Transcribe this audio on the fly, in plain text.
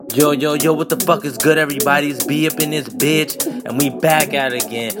Yo, yo, yo, what the fuck is good, everybody? It's B up in this bitch, and we back at it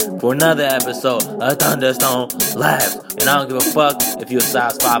again for another episode of Thunderstone Labs. And I don't give a fuck if you're a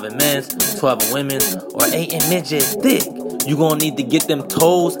size 5 in men's, 12 in women's, or 8 in midget thick. You gonna need to get them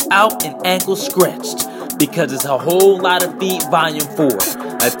toes out and ankles stretched, because it's a whole lot of feet volume 4.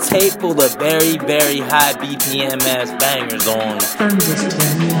 A tape full of very, very high BPM ass bangers on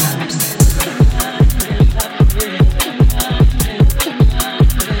Thunderstone Labs.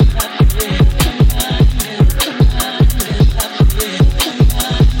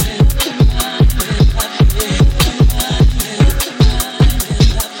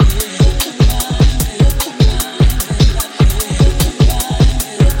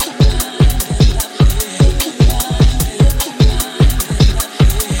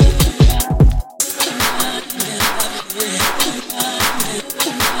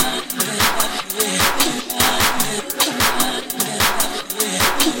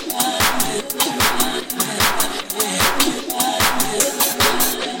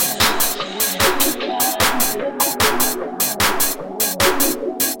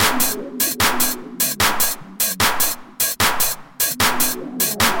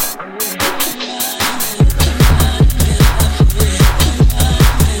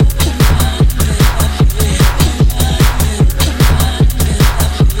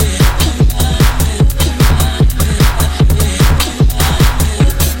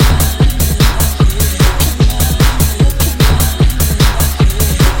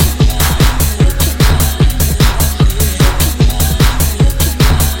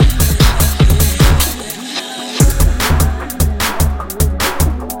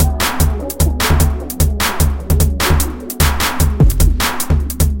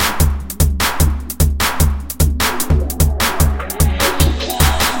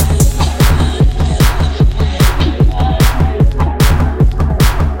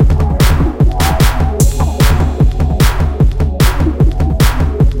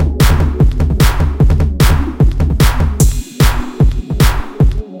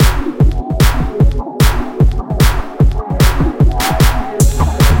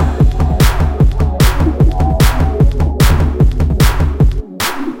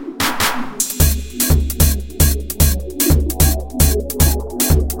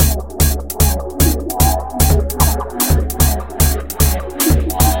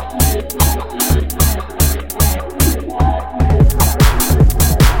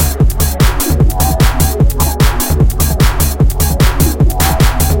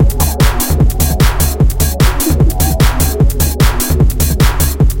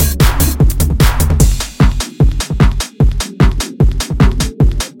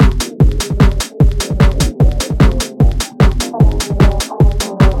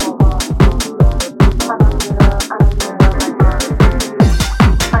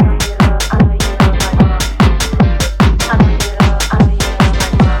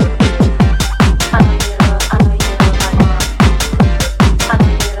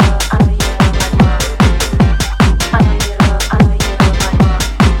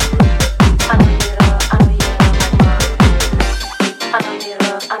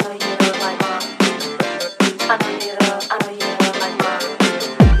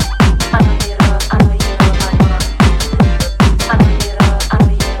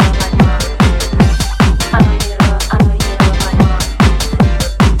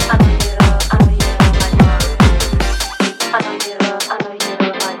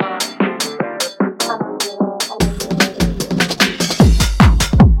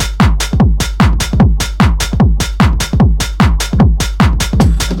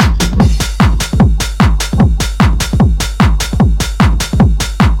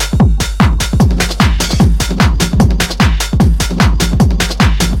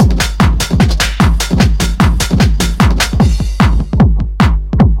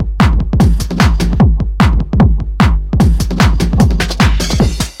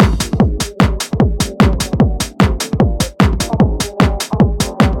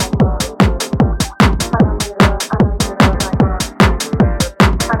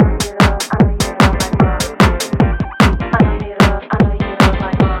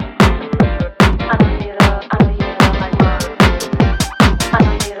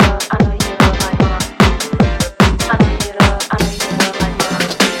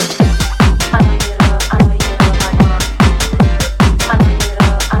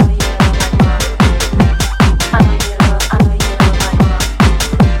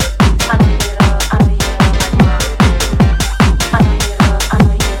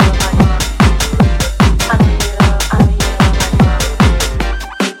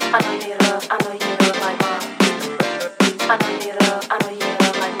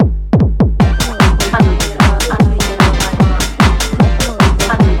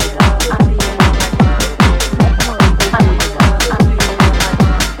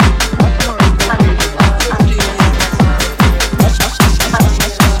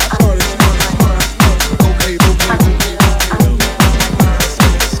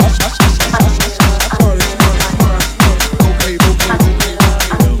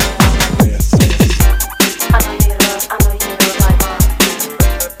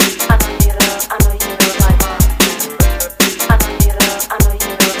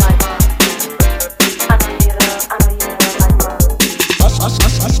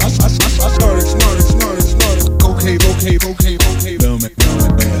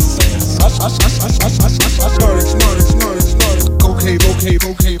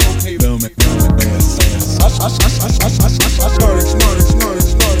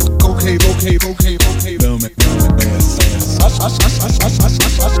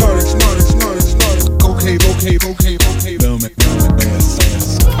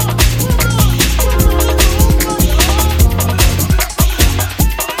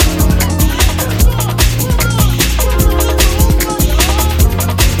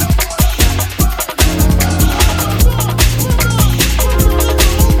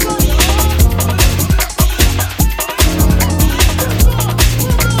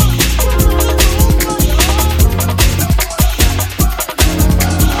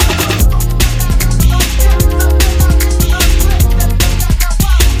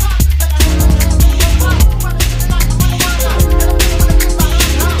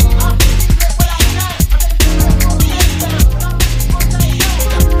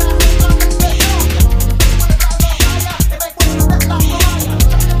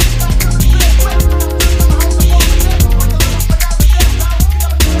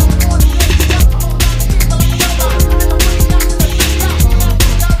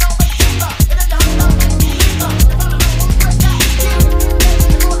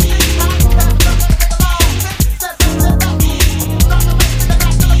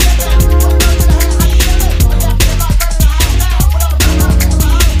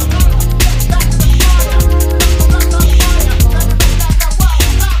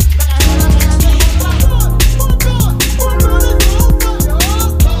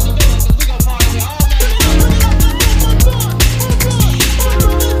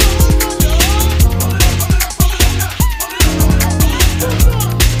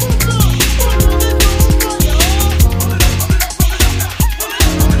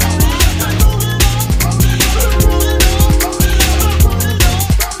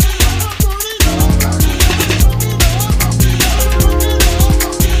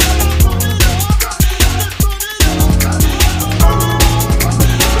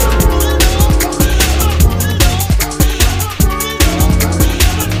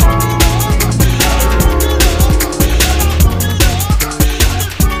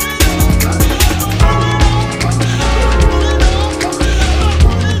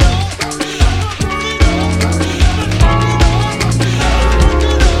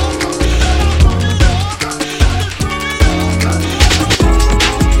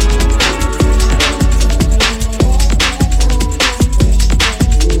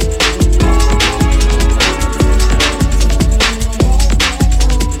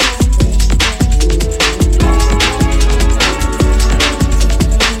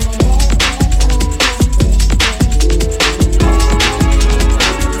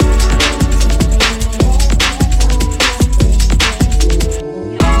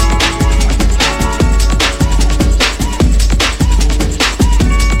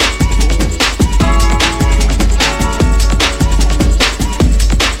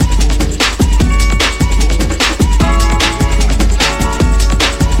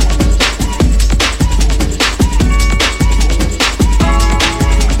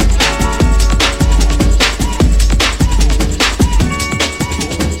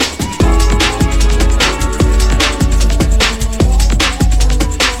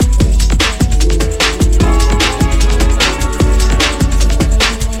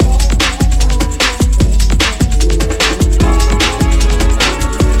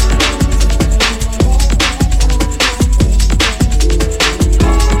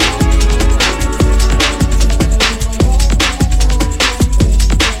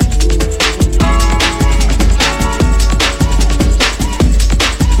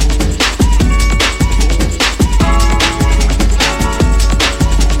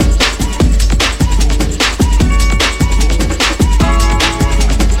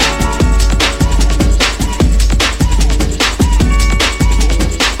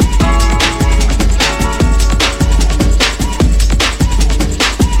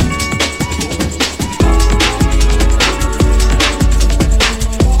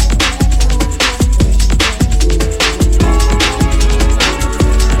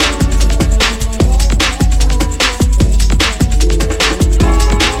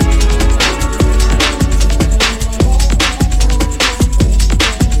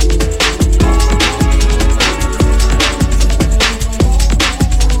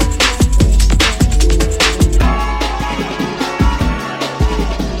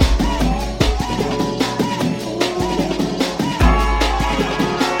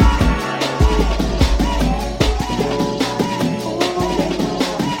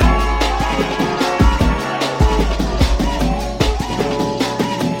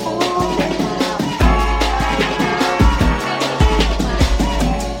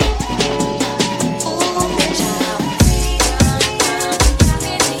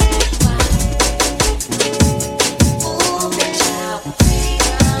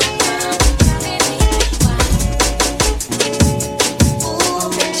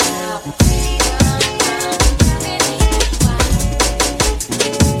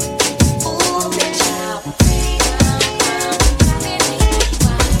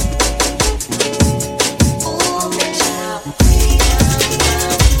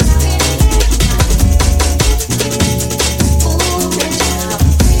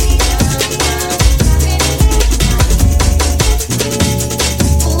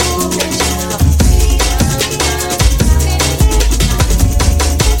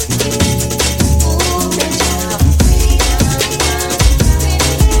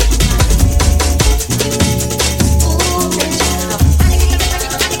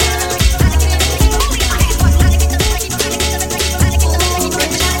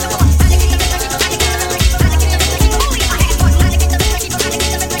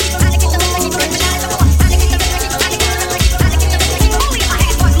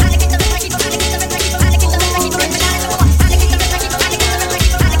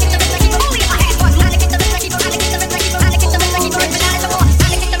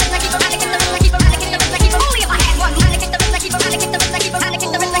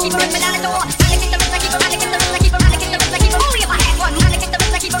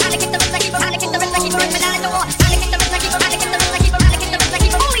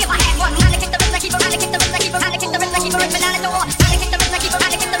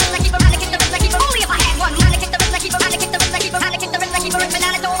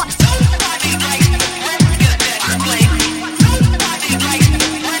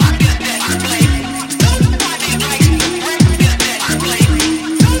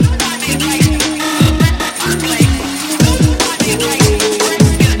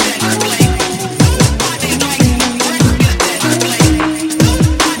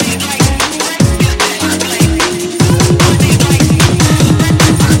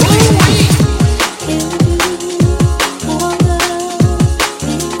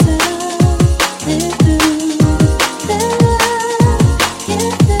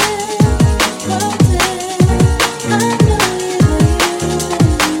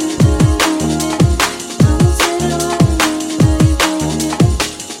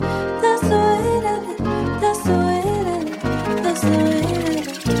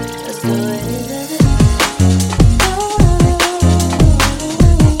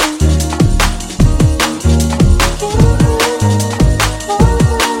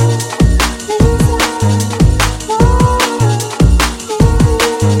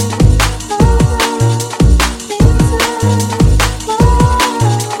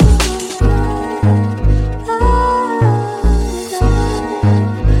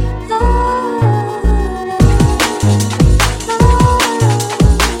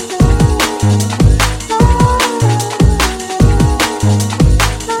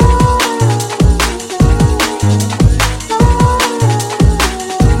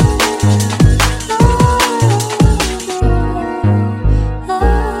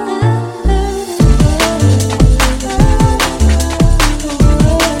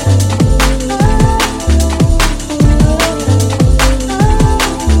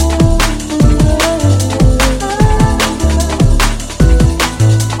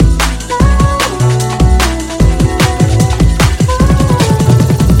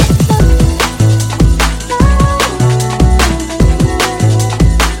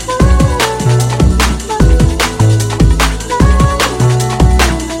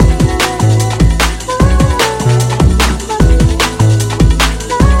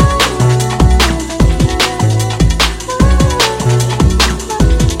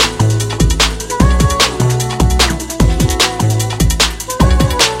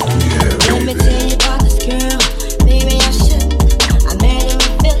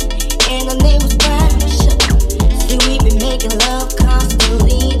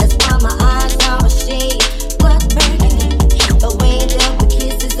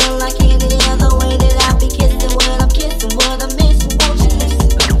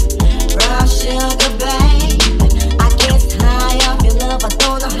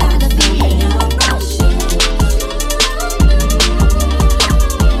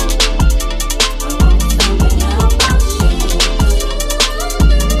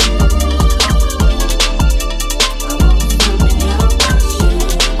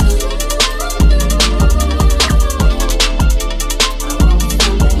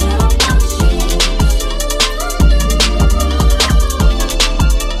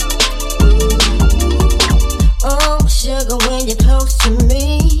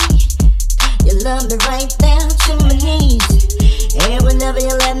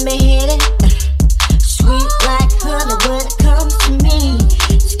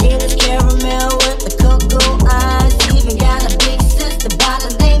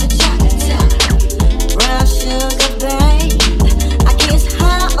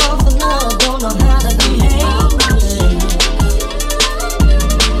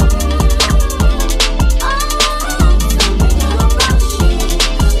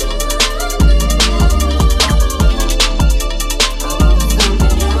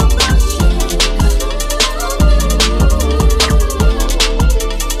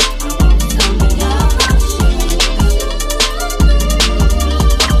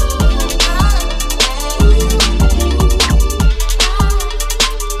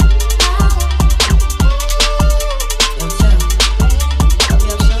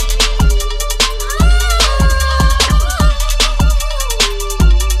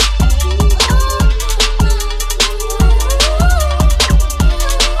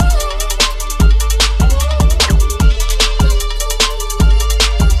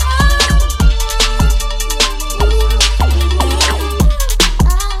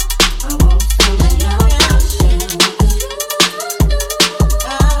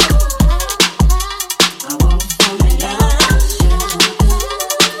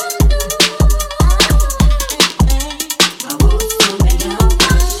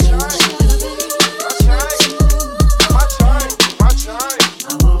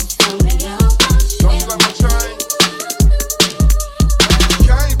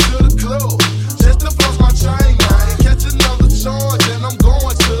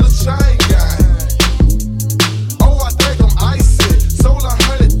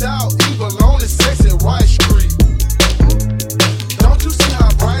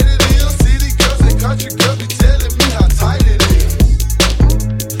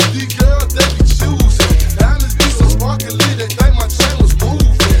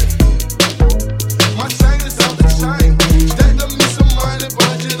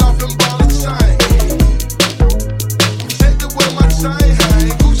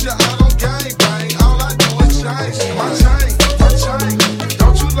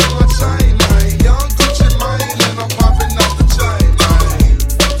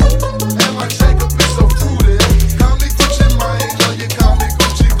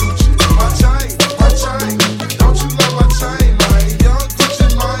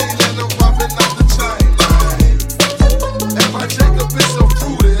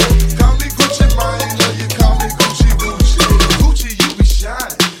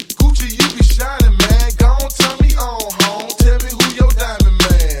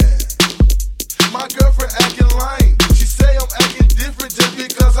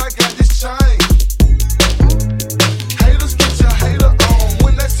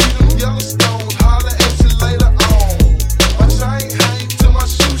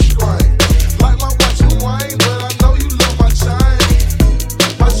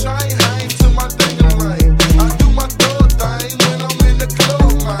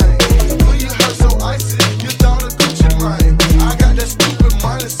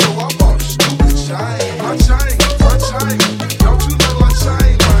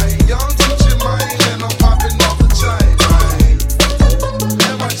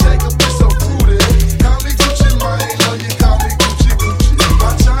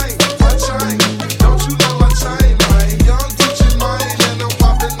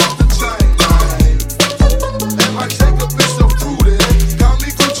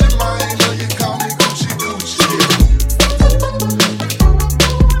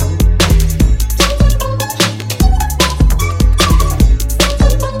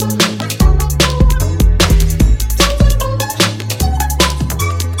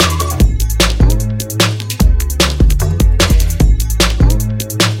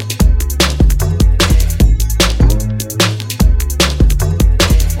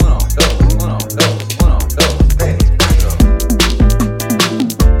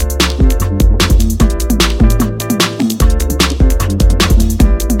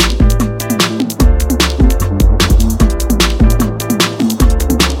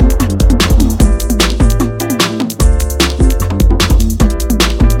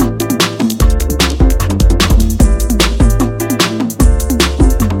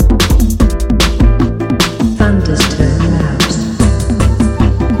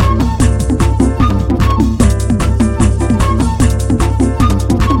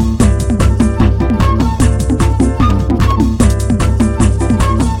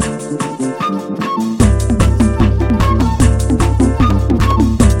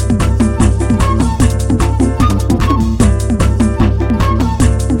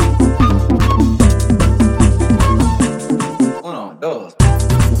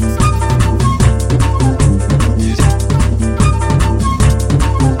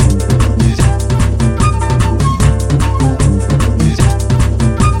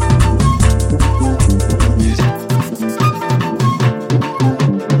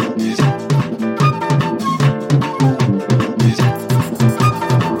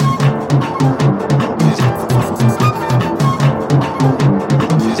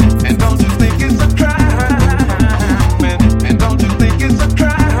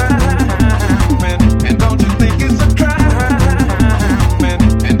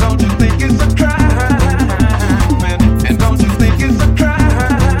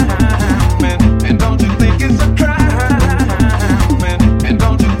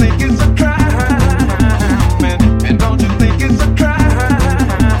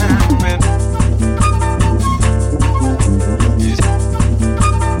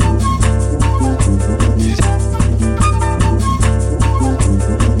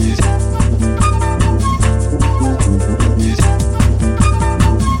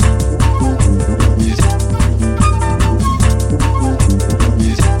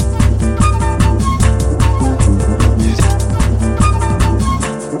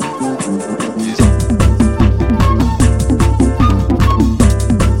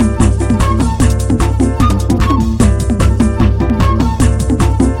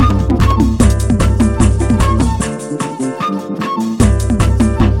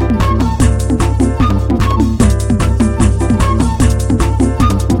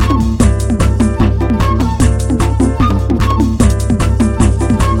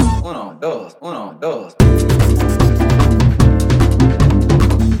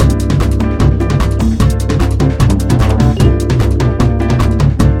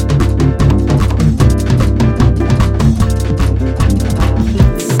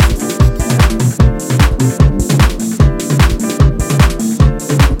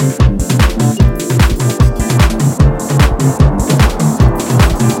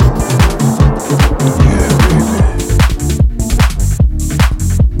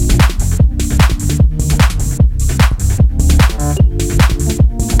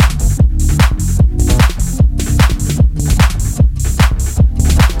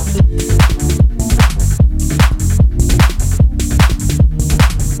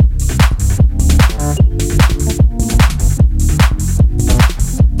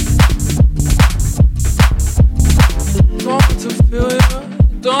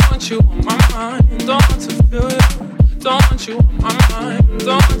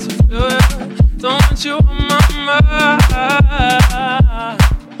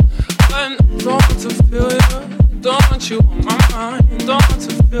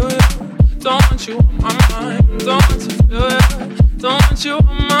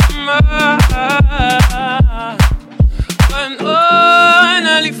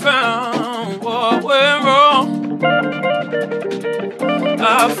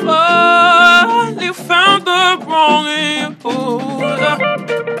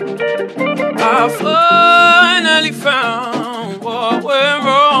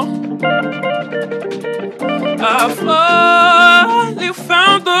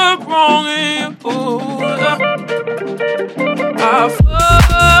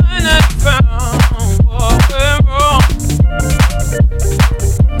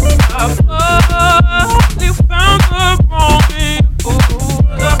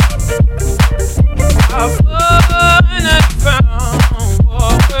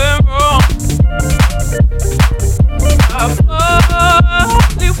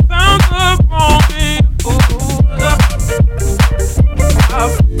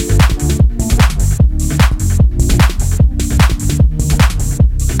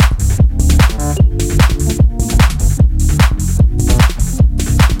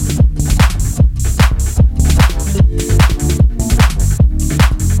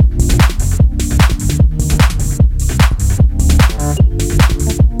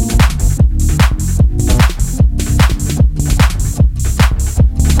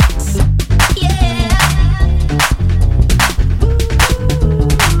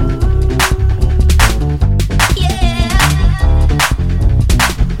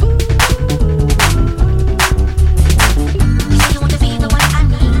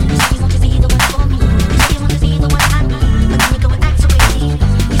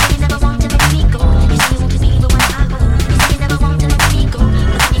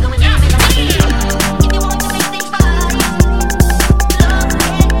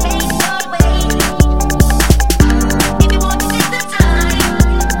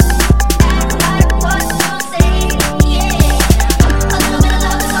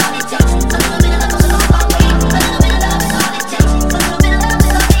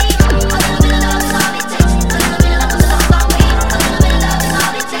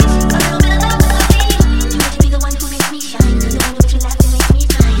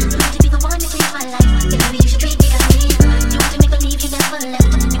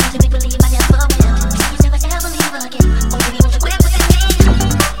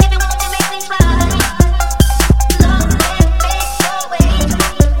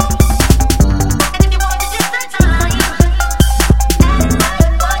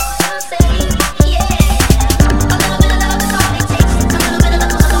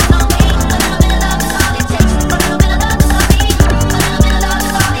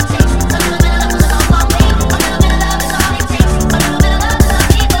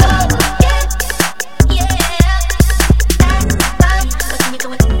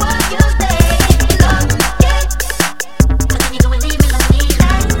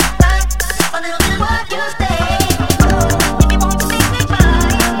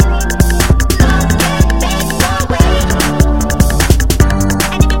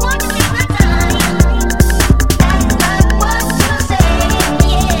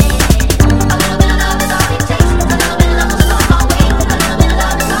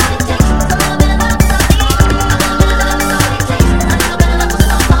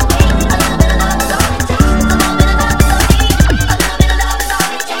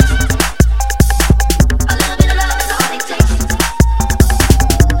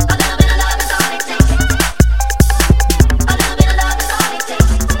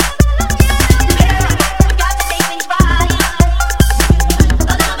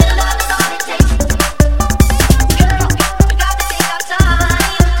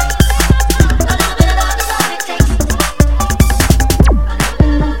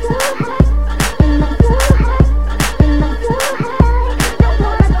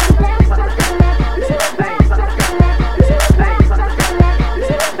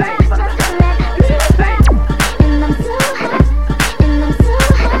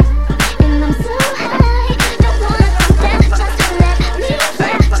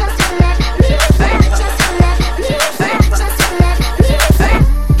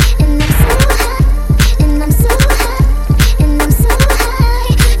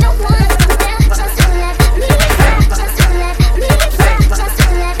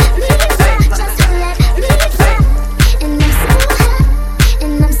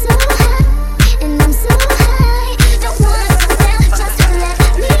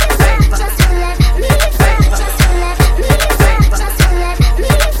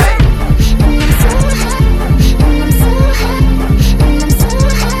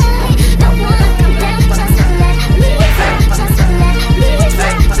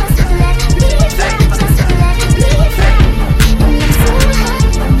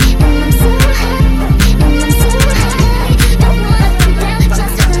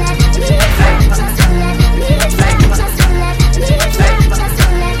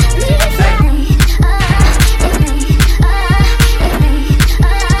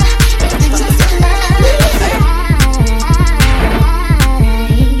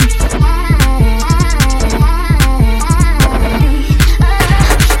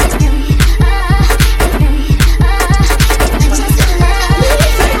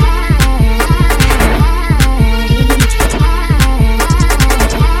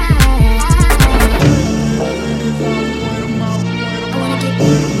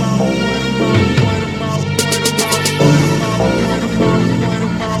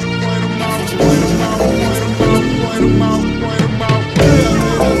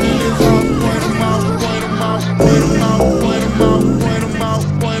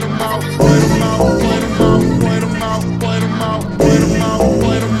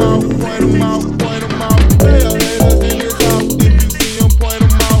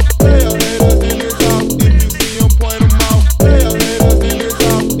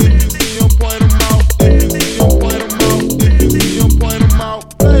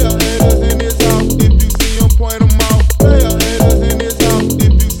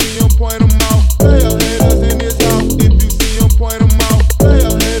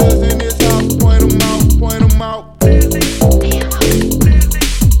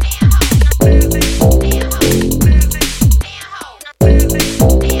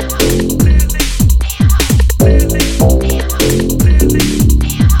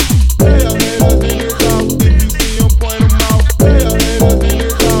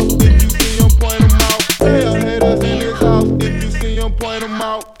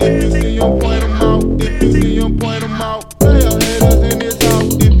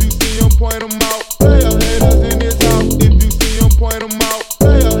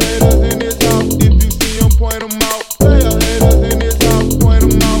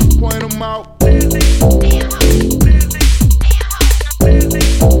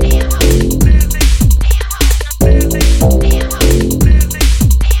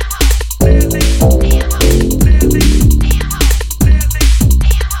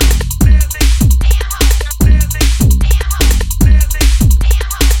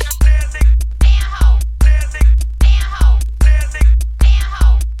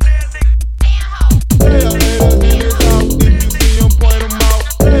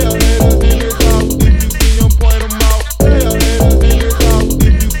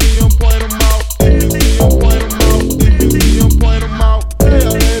 Point 'em out.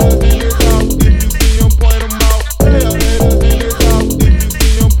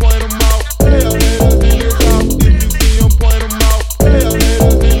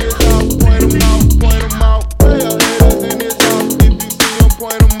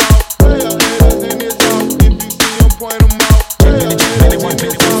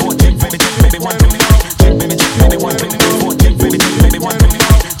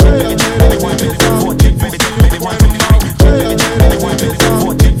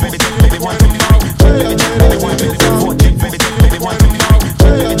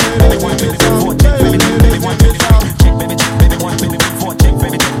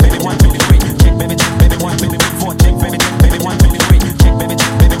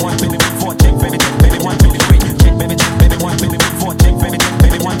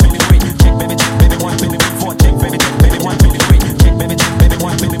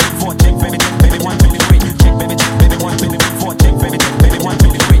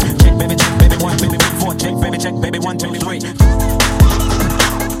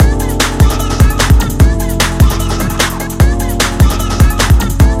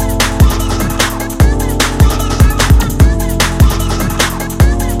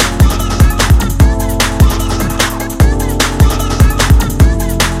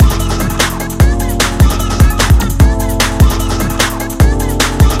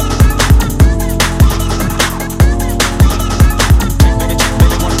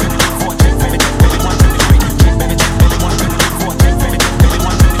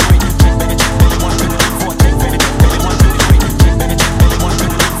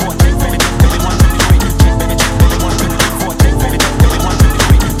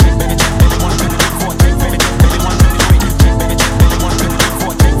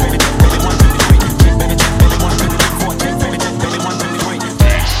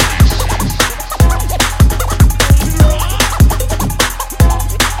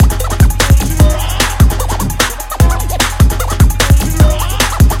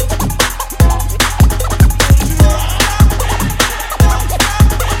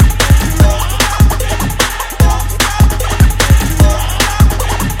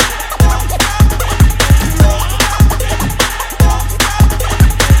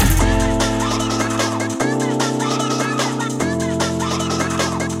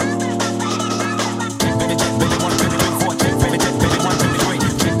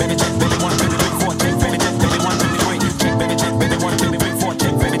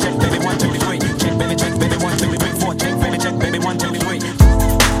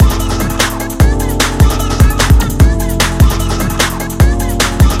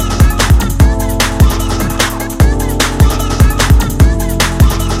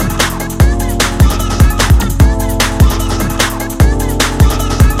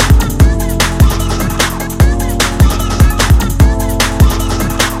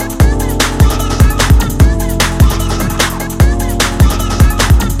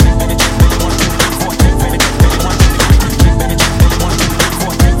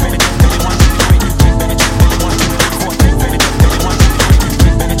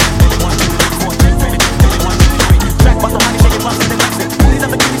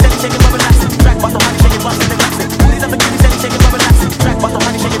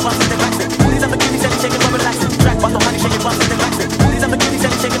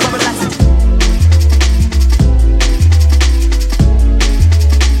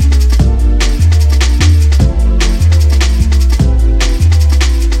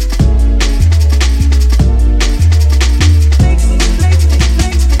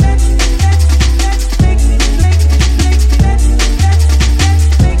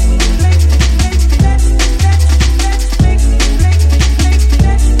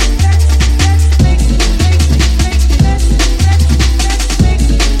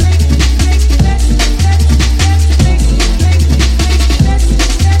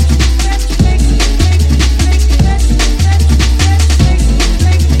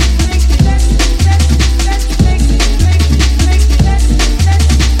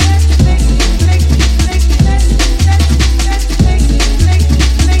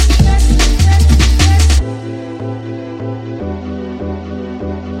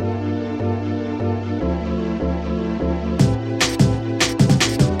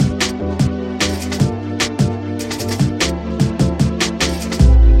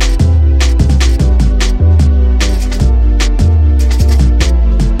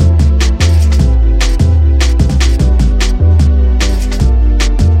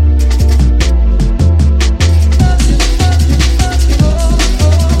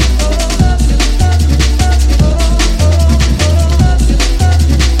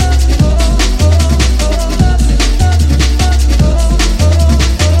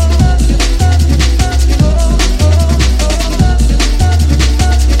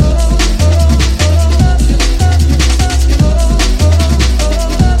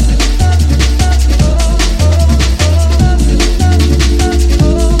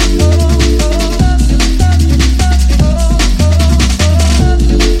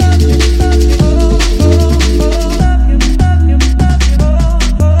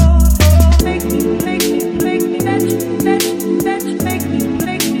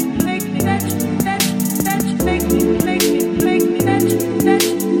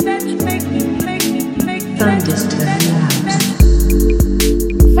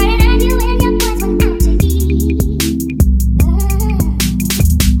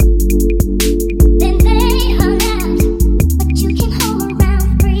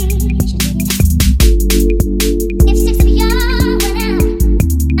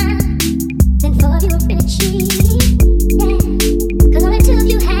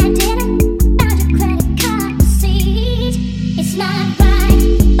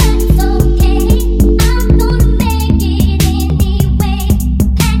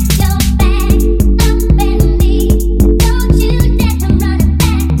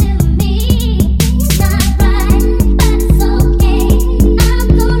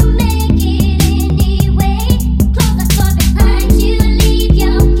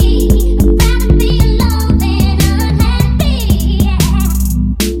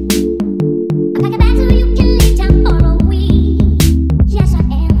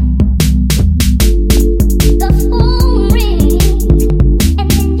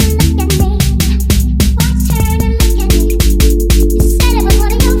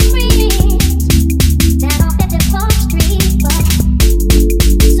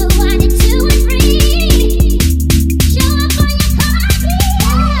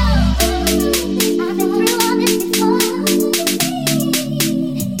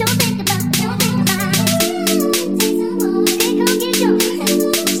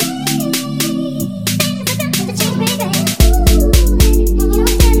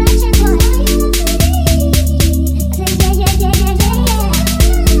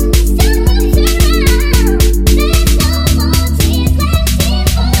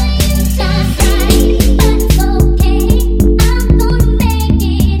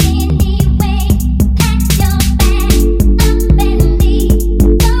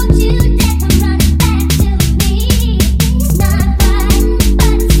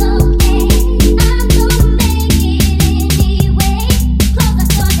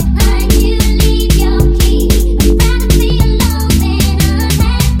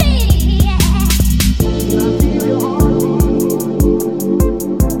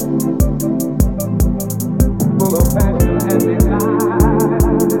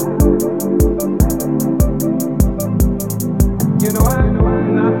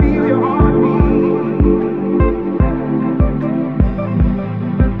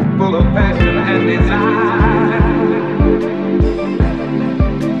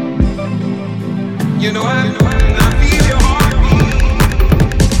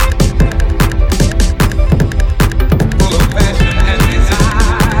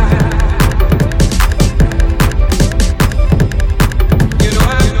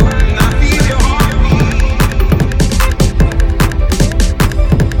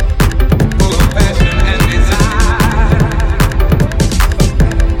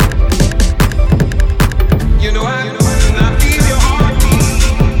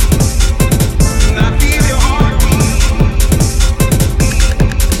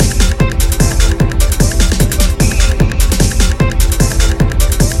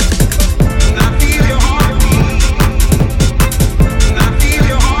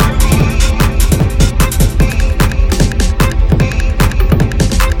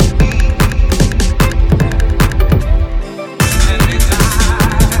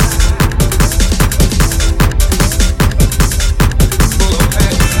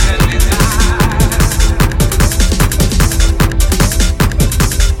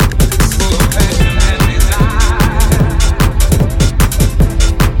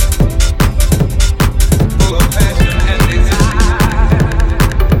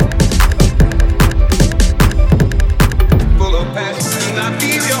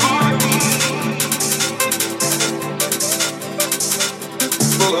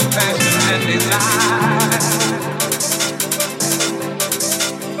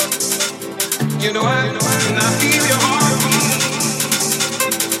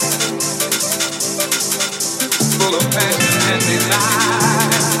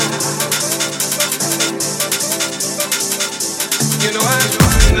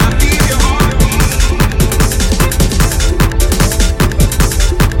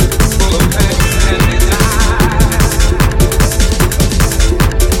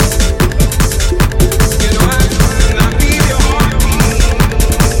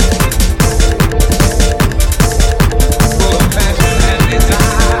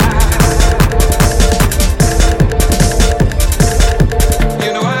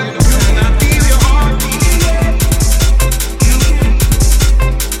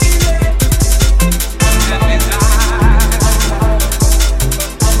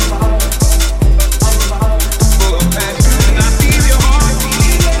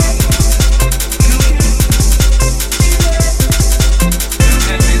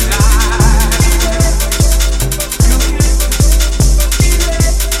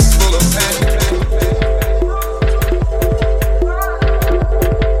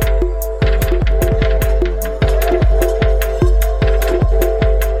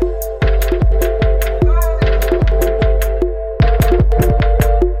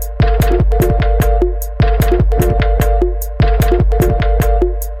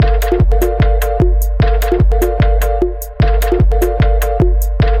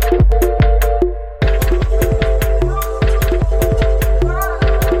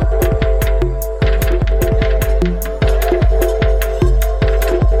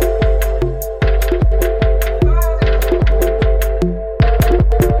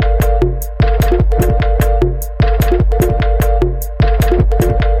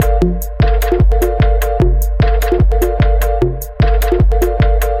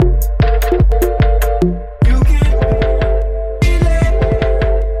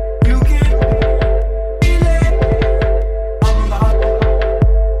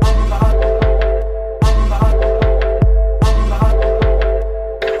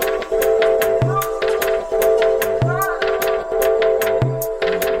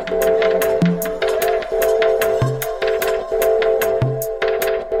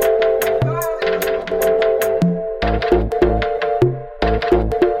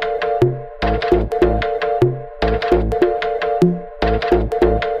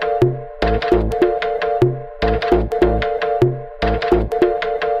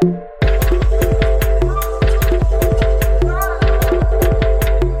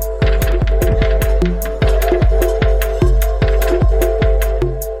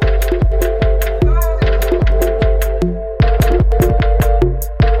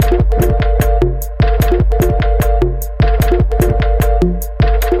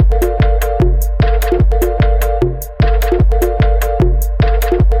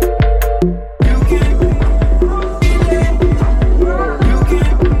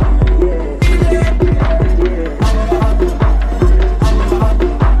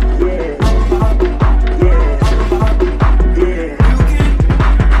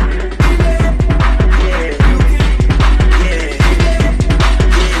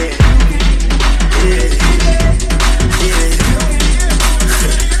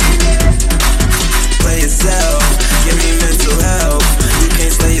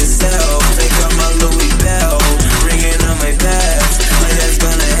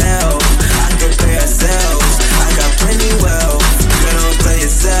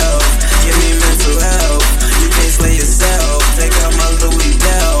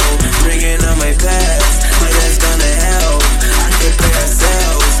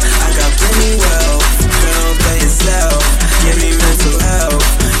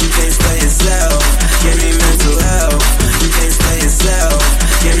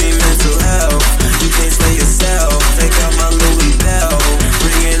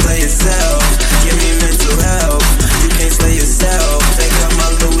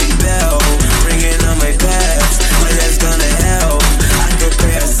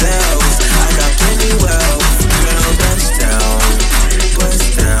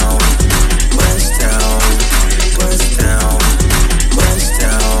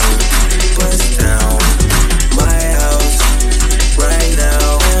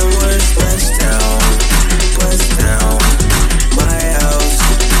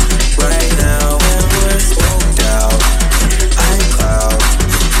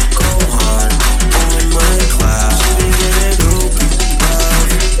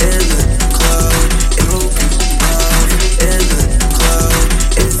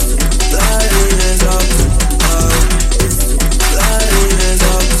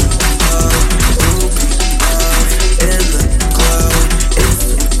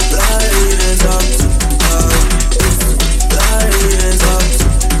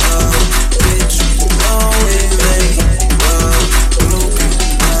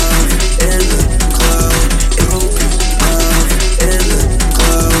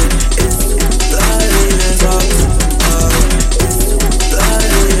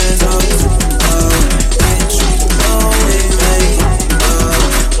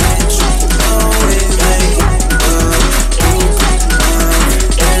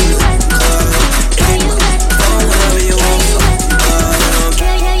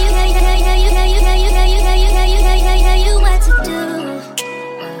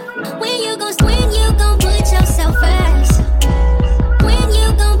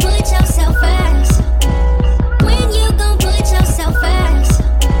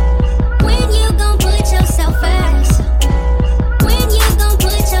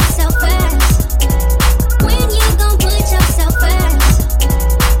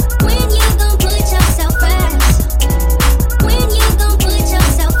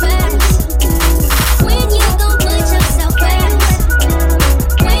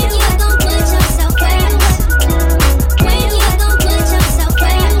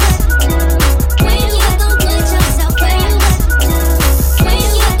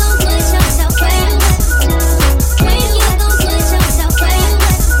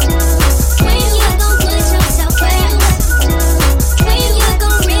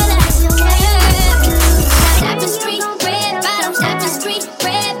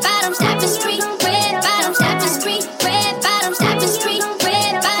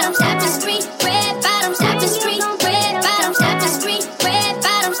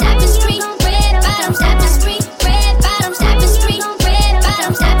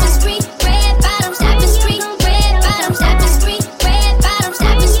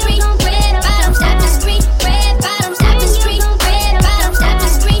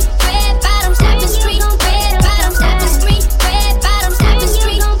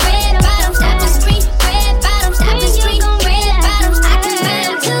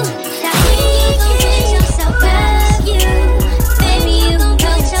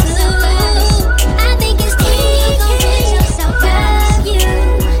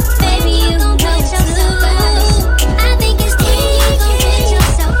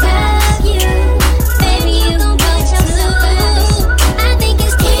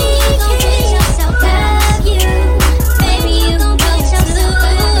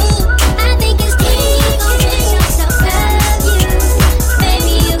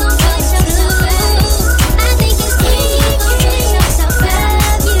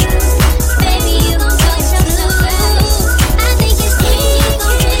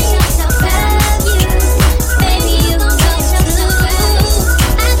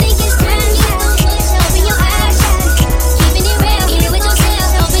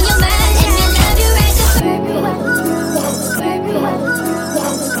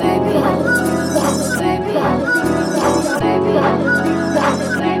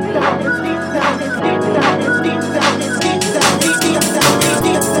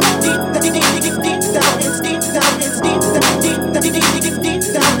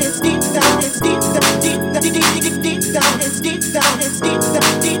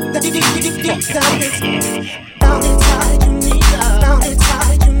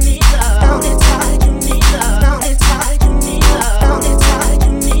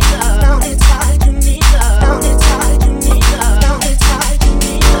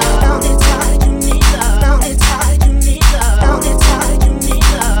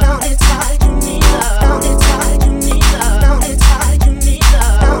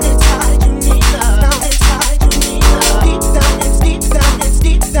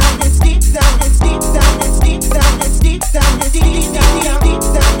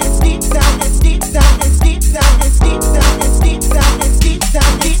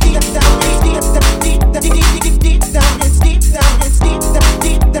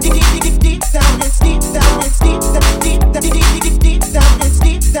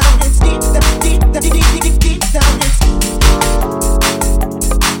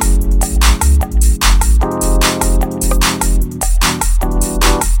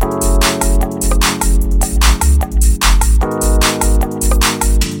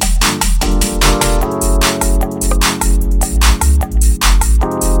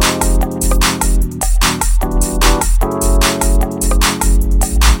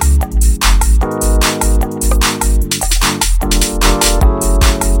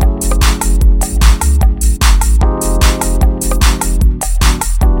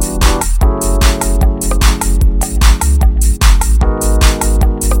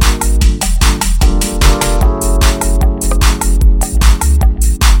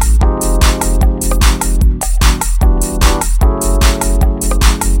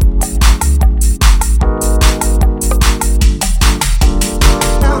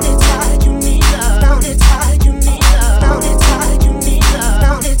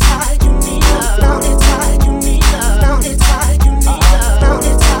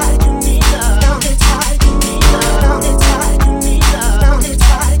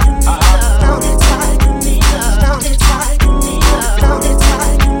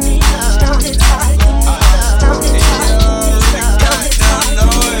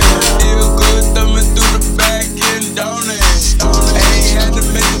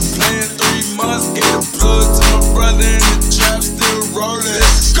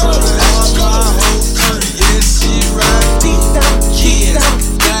 go. All my whole crew, yeah, she ride me. Yeah,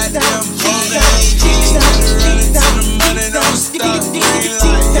 goddamn phone ain't easy. Running to the money, don't stop. Green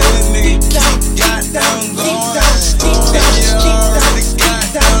light, yeah, nigga keep goddamn going. And you already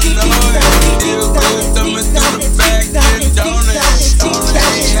goddamn know it. Still good, thumbing through the back, then don't it?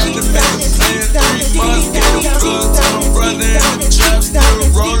 Ain't had to make a plan 3 months. Get the plug to my brother in the trap, still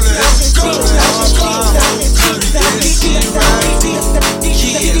rolling. Let's go. All my whole crew, yeah, she ride me.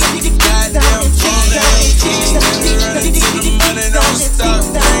 Yeah, goddamn phone ain't easy. Running to the money, don't stop.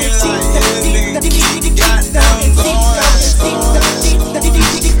 Green light, yeah, nigga keep goddamn going.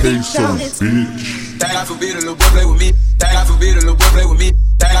 God forbid a little boy play with me. God forbid a little boy play with me.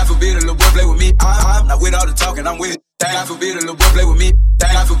 God forbid a little boy play with me. I'm not with all the talking, I'm with. God forbid a little boy play with me.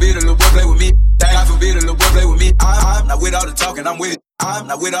 God forbid a little boy play with me. God forbid a little boy play with me. I'm not with all the talking, I'm with. I'm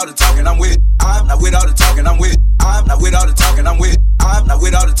not with all the talking, I'm with. I'm not with all the talking, I'm with. I'm not with all the talking, I'm with. I'm not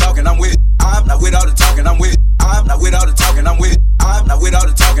with all the talking, I'm with. I'm not with all the talking, I'm with. I'm not with all the talking, I'm with. I'm not with all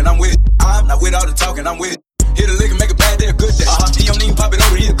the talking, I'm with. I'm not with all the talking, I'm with. Hit a lick and make a bad day a good day. He don't even pop it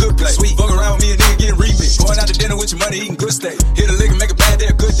over, he a good play. Sweet, fuck around with me and nigga getting remixed. Going out to dinner with your money, eating good steak. Hit a lick and make a bad day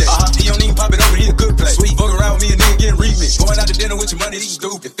a good day. He don't even pop it over, he a good play. Sweet, fuck around with me and nigga getting remixed. Going out to dinner with your money, eating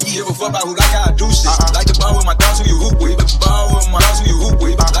stupid. If you give a fuck about who like how I do shit. Like the ball with my dogs who you hoop with. Like the ball with my dogs who you hoop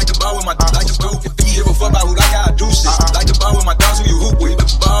with. Like the ball with my dogs, like the stupid. If you give a fuck about who like how I do shit. Like the ball with my dogs who you hoop with.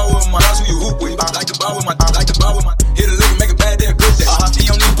 Like the ball with my dogs who you hoop with. Like the ball with my dogs, like the ball with my. Hit a lick and make a bad day a good day. He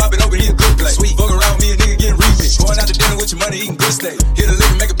don't even pop it over, he a good play. Sweet, fuck around with me and nigga getting remixed. Going out to dinner with your money, eating good steak. Hit a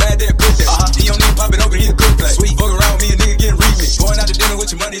lick and make a bad day a good day. He don't even pop it over, he a good play. Sweet, fuck around with me and nigga getting remixed. Going out to dinner with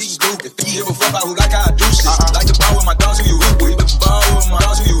your money, eating stupid. If you give a fuck about who like how I do shit. Like the ball with my dogs who you hoop with. Like the ball with my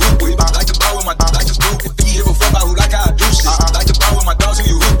dogs who you hoop with. Like the ball with my dogs, like the stupid. If you give a fuck about who like how I do shit. Like the ball with my dogs who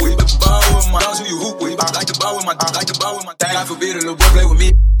you hoop with. Like the ball with my dogs who you hoop with. Like the ball with my dogs, like the ball with my. God forbid a little boy play with me.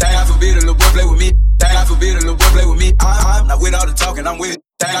 God forbid a little boy play with me. God forbid a little boy play with me. I'm not with all the talking, I'm with.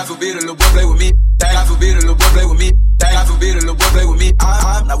 God forbid a little boy play with me. God forbid a little boy play with me. God forbid a little boy play with me.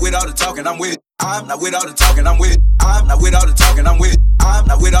 I'm not with all the talking, I'm with. I'm not with all the talking, I'm with. I'm not with all the talking, I'm with. I'm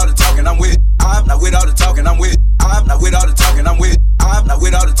not with all the talking, I'm with. I'm not with all the talking, I'm with. I'm not with all the talking, I'm with. I'm not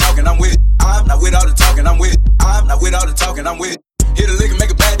with all the talking, I'm with. I'm not with all the talking, I'm with. I'm not with all the talking, I'm with. Hit a lick and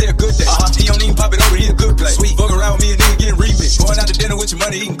make a bad day a good day. He don't even pop it over, he a good play. Sweet, fuck around with me and nigga getting remixed. Going out to dinner with your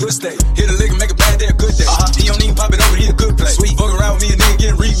money, eating good steak. Hit a lick and make a bad day a good day. He don't even pop it over, he a good play. Sweet, fuck around with me and nigga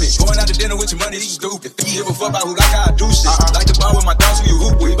getting remixed. Going out to dinner with your money, eating stupid. If you give a fuck about who like how I do shit. Like the ball with my dogs who you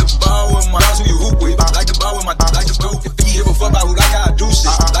hoop with. Like the ball with my dogs who you hoop with. Like the ball with my dogs, like the stupid. If you give a fuck about who like how I do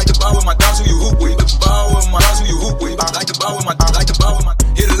shit. Like the ball with my dogs who you hoop with. Like the ball with my dogs who you hoop with. Like the ball with my dogs, like the ball with my.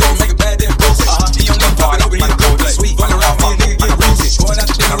 Hit a lick and make a bad day a good day. He don't even pop it over, he a good play. Sweet, fuck around with me and nigga getting remixed. Going out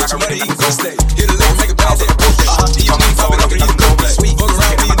to dinner with your money, eating good steak. Hit a lick and make a bad day a good day. He don't even pop it over, he a good play. Sweet, fuck around with me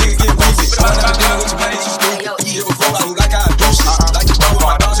and nigga getting remixed. Going out to dinner with your money, eating stupid. If you give a fuck about who like how I do shit. Like the ball with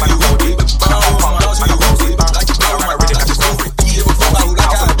my dogs who you hoop with. Like the ball with my dogs who you hoop with. Like the ball with my dogs, like the stupid. If you give a fuck about who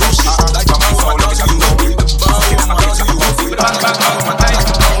like how I do shit. Like the ball with my dogs who you hoop with. The ball with my dogs who you hoop with. Like the ball with my dogs.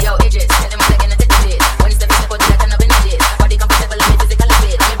 Yo, Idris, tell them I'm taking a digit. When it's the bitch, put that kind of digit. Body comfortable, let me physically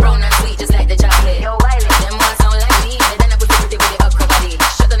fit. I'm brown and sweet, just like the chocolate. Yo, Wiley, them ones sound like me. Then I put 50 with the upper body.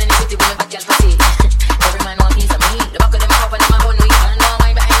 Shut down in the city with my backyard party. Every man want piece of me. The back of them up and them a bun weak. I know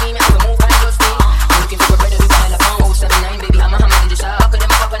why behind me, me have to move and just stay. I'm looking for a brother who's style of phone. 079, baby, I'm a hammer in the shop. Back of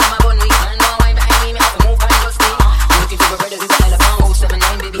them up and them a bun weak. I know why behind me, me have to move and just stay. I'm looking for a brother who's style of phone.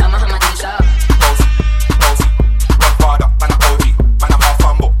 079, baby, I'm a hammer in the shop.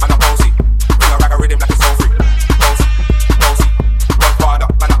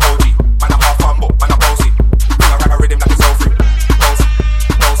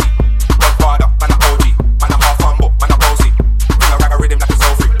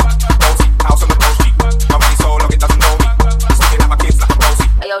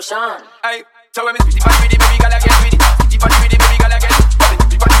 Sean. Hey, so when me spitty body with it, baby girl, I get with it. Spitty body with it, baby girl, I get with it.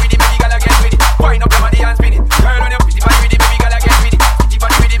 Spitty body with it, baby girl, I get with it. Wind up your body and spin it. Girl, when you spitty body with it, baby girl, I get with it. Spitty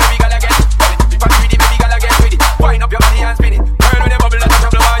body with it, baby girl, I get with it. Spitty body with it, baby girl, I get with it. Wind up your body and spin it. Girl, when you bubble like a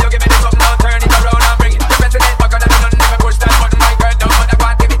flower, you give me the something now, turn it around and bring it. Depends on it, back on the none, never push that button, my girl, down on the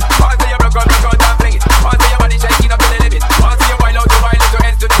quad, give it. Once you broke out and fling it. Once your body shaking up to the limit. Once you wild out to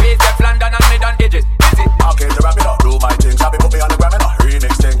ends to the base, left London and mid on edges. Is it? I came to wrap it up, do my thing. Sabi put me on the gram and a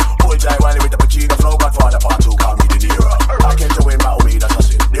remix thing. Jai Wiley with the Pacino flow, Godfather part 2, call me De Niro. I came to win, battle me, that's a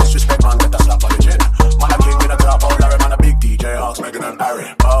sin. Disrespect, man, get a slap on the chin. Man, a king in a top, oh Larry, man, a big DJ, Hawks, Megan and Harry.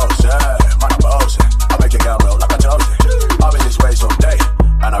 Boss, yeah, man, a boss. I make your girl melt like a toasty. I'll be this way someday,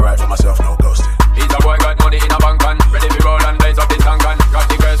 and I write for myself, no ghosting. He's a boy, got money in a bank on. Ready to roll and blaze up this tank on. Got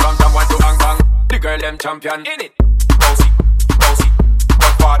the girls from San Juan to Hong Kong. The girl, them champion, in it. Bossy, bossy,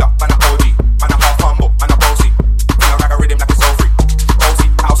 Godfather.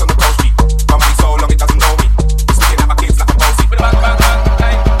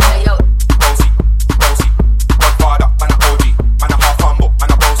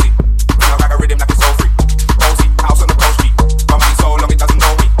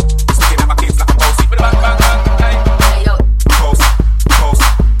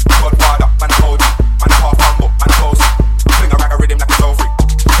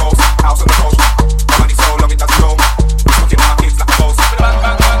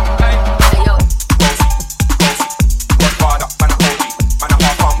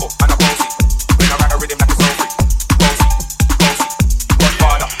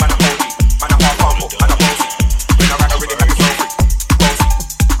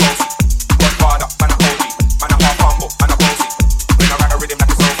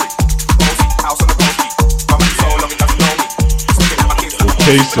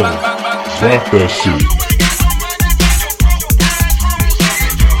 K-Sadilla, drop that shit.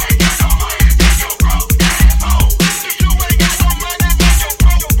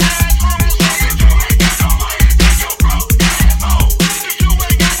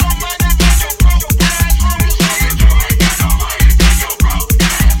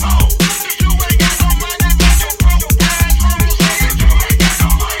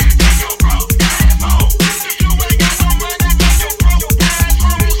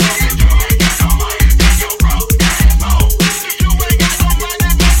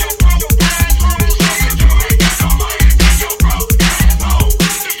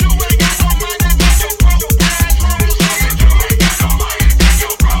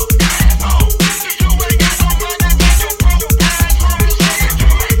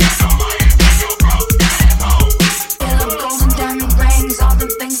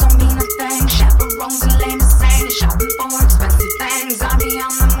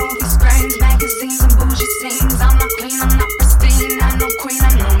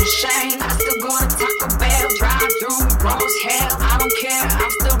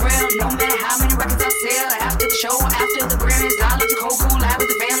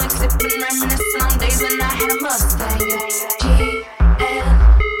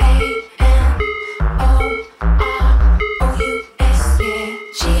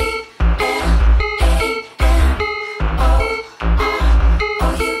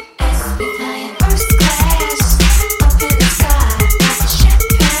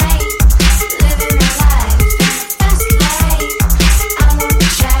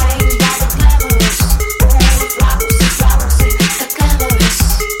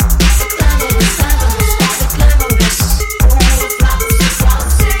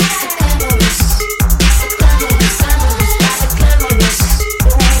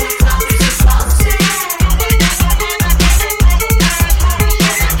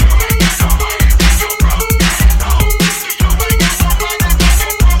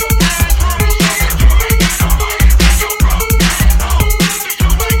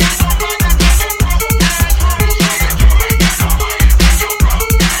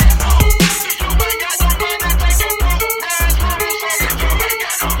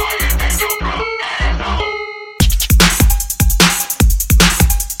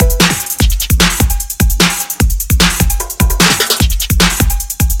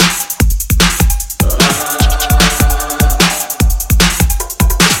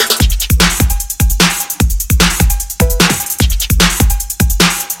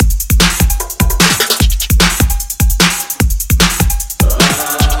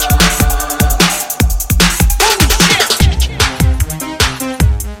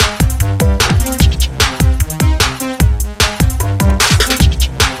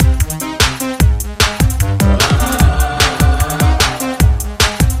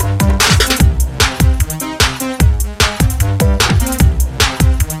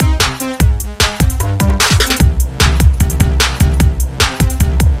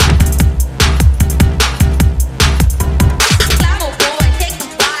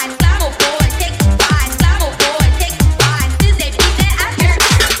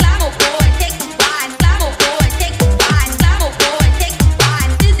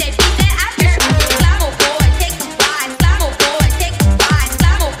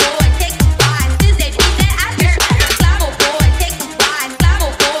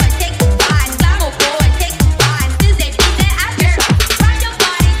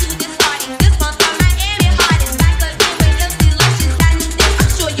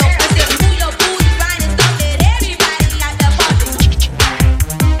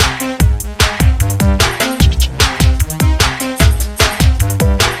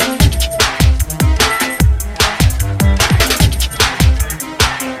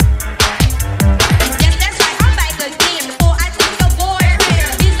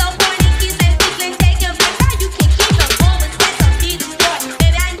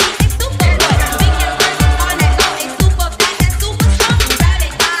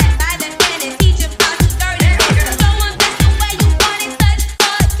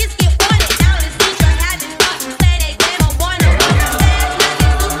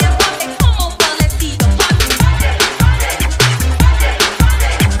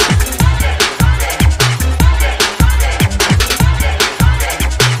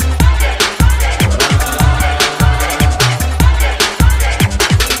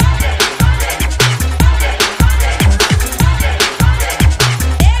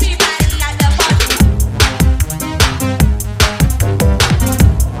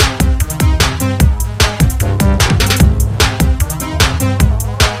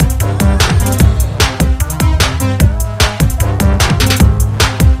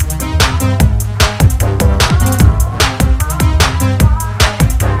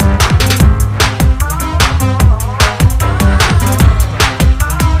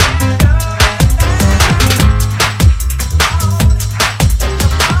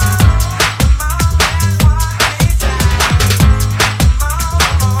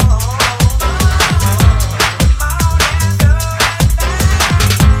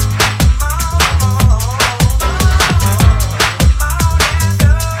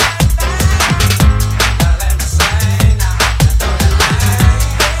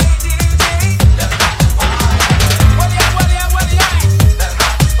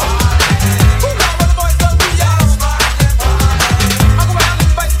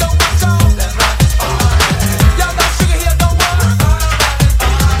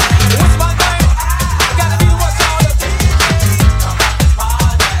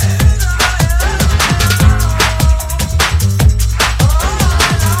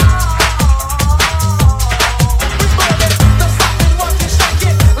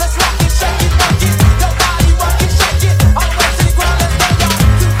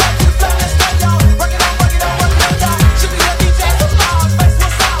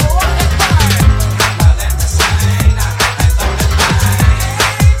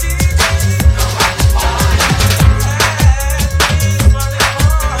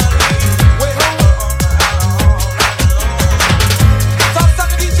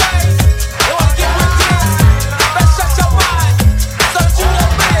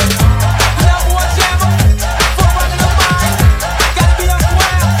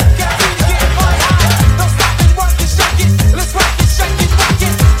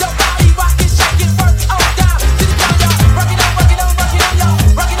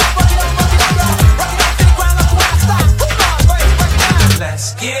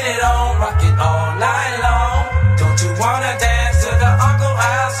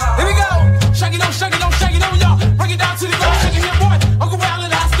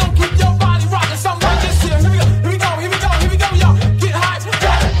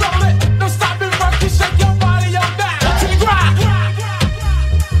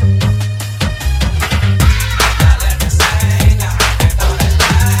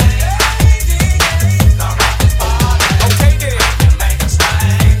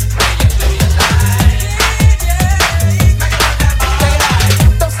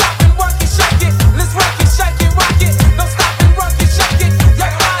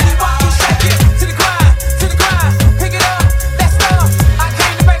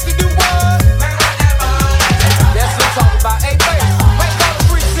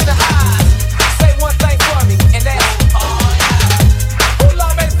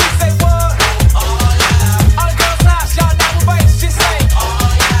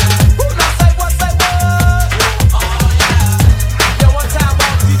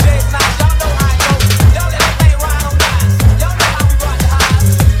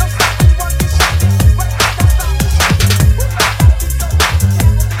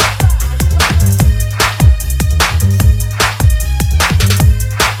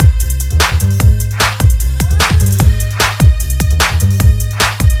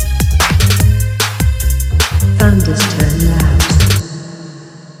 Thunderstorm Labs.